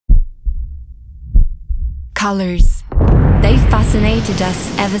Colors. They've fascinated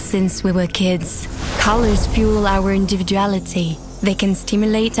us ever since we were kids. Colors fuel our individuality. They can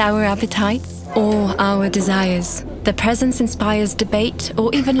stimulate our appetites or our desires. Their presence inspires debate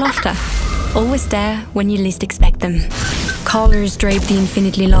or even laughter. Always there when you least expect them. Colors drape the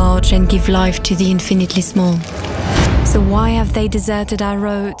infinitely large and give life to the infinitely small. So why have they deserted our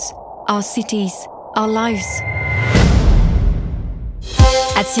roads, our cities, our lives?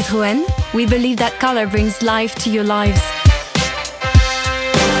 At Citroën, we believe that color brings life to your lives.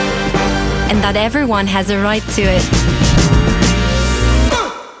 And that everyone has a right to it.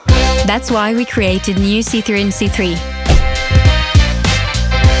 That's why we created New Citroën C3.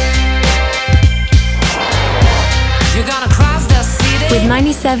 You're gonna cross the city. With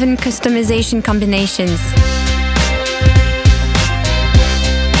 97 customization combinations.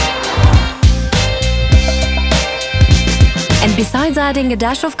 And besides adding a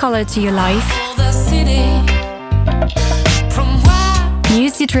dash of color to your life, New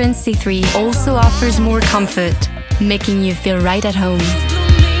Citroën C3 also offers more comfort, making you feel right at home.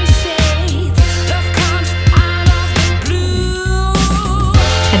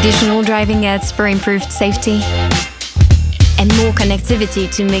 Additional driving aids for improved safety, and more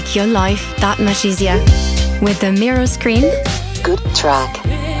connectivity to make your life that much easier. With the mirror screen, good track,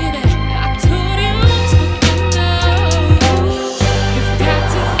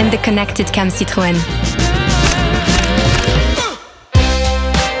 and the connected cam Citroën.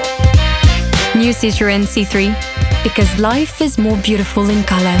 New Citroën C3, because life is more beautiful in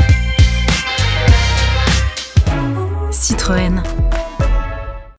color. Citroën.